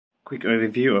Quick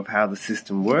overview of how the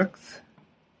system works.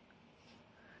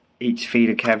 Each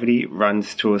feeder cavity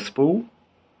runs to a spool.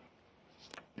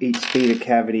 Each feeder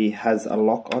cavity has a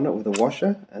lock on it with a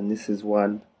washer, and this is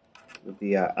one with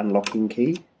the unlocking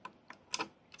key.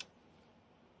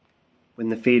 When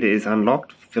the feeder is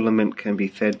unlocked, filament can be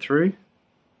fed through,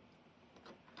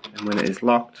 and when it is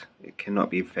locked, it cannot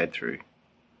be fed through.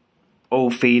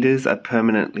 All feeders are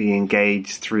permanently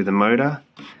engaged through the motor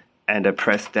and are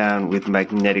pressed down with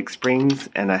magnetic springs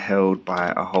and are held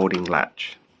by a holding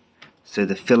latch. So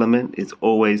the filament is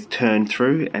always turned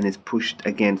through and is pushed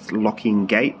against locking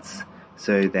gates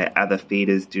so that other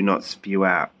feeders do not spew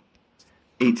out.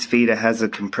 Each feeder has a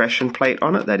compression plate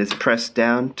on it that is pressed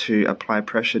down to apply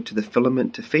pressure to the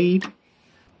filament to feed.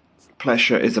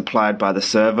 Pressure is applied by the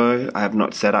servo I have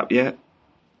not set up yet.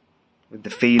 With the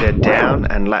feeder down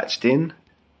and latched in,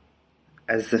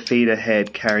 as the feeder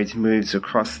head carriage moves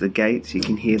across the gates, you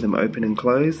can hear them open and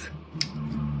close.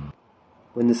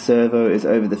 When the servo is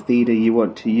over the feeder you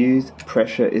want to use,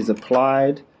 pressure is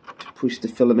applied to push the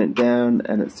filament down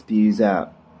and it spews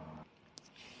out.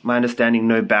 My understanding,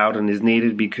 no Bowden is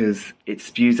needed because it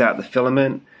spews out the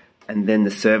filament and then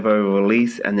the servo will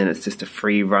release, and then it's just a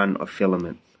free run of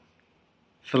filament.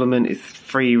 Filament is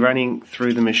free running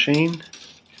through the machine,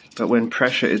 but when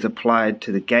pressure is applied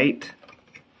to the gate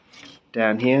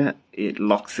down here, it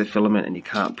locks the filament and you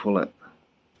can't pull it.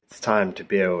 It's time to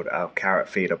build our carrot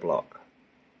feeder block.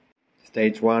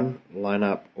 Stage 1, line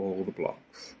up all the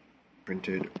blocks.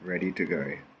 Printed, ready to go.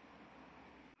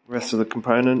 The rest of the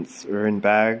components are in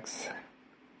bags,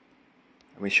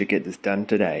 and we should get this done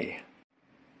today.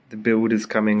 The build is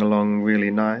coming along really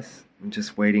nice. I'm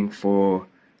just waiting for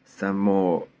some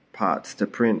more parts to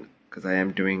print because I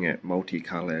am doing it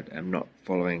multicolored. I'm not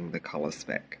following the color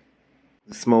spec.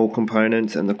 The small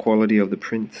components and the quality of the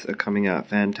prints are coming out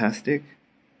fantastic.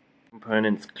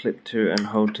 Components clip to and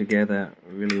hold together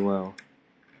really well.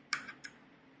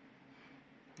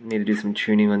 Need to do some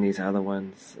tuning on these other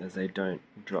ones as they don't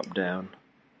drop down.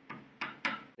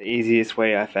 The easiest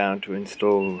way I found to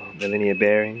install the linear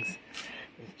bearings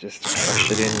is just to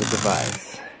push it in with the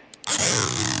vise.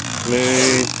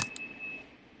 Smooth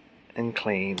and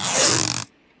clean.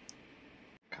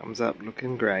 Comes up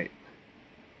looking great.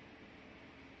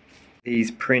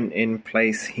 These print in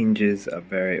place hinges are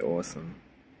very awesome.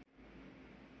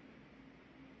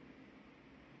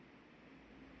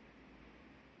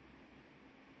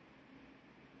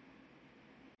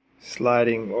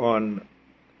 Sliding on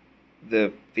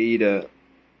the feeder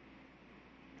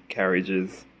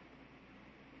carriages.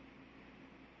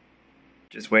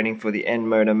 Just waiting for the end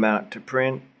motor mount to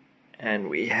print, and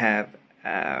we have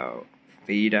our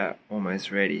feeder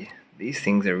almost ready. These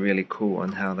things are really cool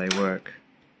on how they work.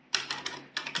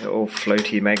 They're all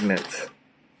floaty magnets.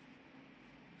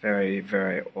 Very,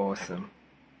 very awesome.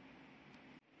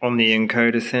 On the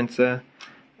encoder sensor,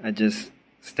 I just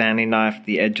Stanley knifed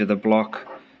the edge of the block,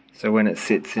 so when it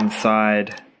sits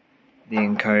inside the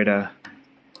encoder,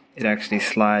 it actually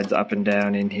slides up and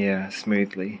down in here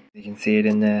smoothly. You can see it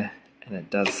in there, and it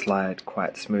does slide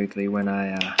quite smoothly when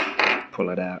I pull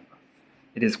it out.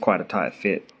 It is quite a tight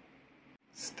fit.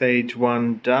 Stage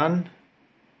 1 done.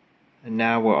 And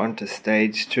now we're on to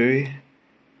stage 2,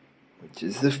 which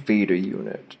is the feeder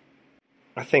unit.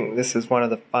 I think this is one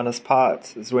of the funnest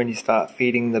parts, is when you start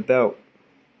feeding the belt.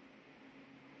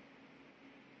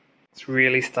 It's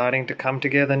really starting to come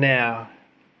together now.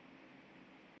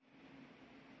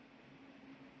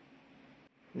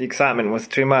 The excitement was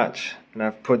too much, and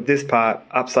I've put this part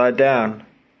upside down.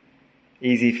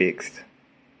 Easy fixed.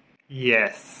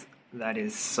 Yes, that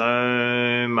is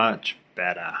so much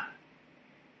better.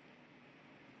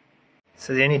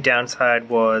 So the only downside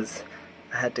was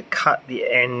I had to cut the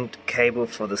end cable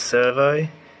for the servo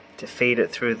to feed it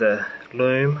through the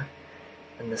loom,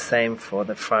 and the same for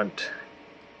the front,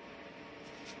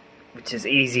 which is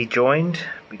easy joined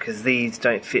because these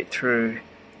don't fit through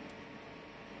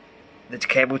the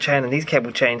cable chain, and these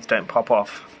cable chains don't pop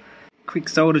off. Quick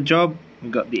solder job,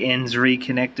 we've got the ends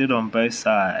reconnected on both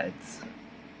sides.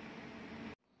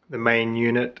 The main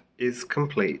unit is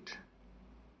complete.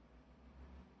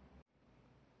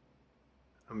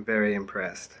 I'm very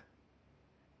impressed.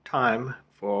 Time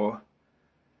for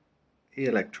the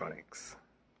electronics.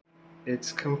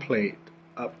 It's complete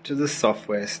up to the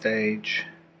software stage.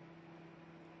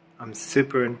 I'm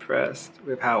super impressed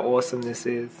with how awesome this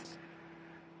is.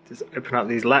 Just open up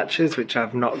these latches, which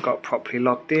I've not got properly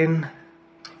locked in,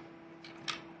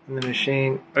 and the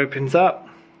machine opens up,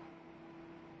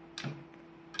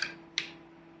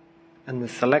 and the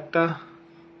selector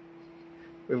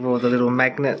with all the little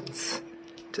magnets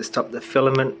to stop the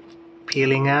filament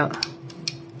peeling out.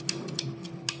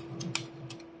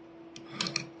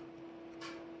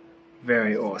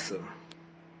 Very awesome.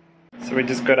 So we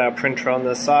just got our printer on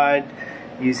the side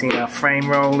using our frame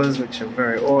rollers, which are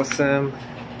very awesome.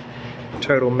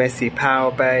 Total messy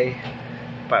power bay,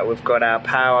 but we've got our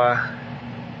power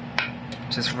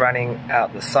just running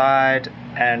out the side,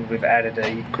 and we've added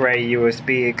a grey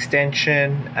USB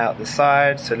extension out the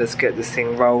side. So let's get this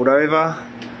thing rolled over.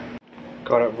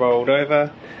 Got it rolled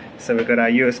over. So we've got our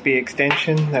USB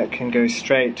extension that can go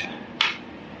straight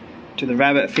to the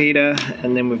rabbit feeder,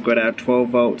 and then we've got our 12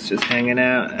 volts just hanging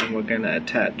out, and we're going to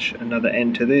attach another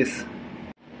end to this.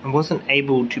 I wasn't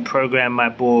able to program my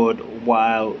board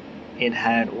while it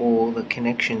had all the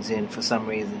connections in for some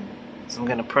reason, so I'm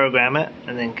going to program it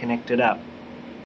and then connect it up.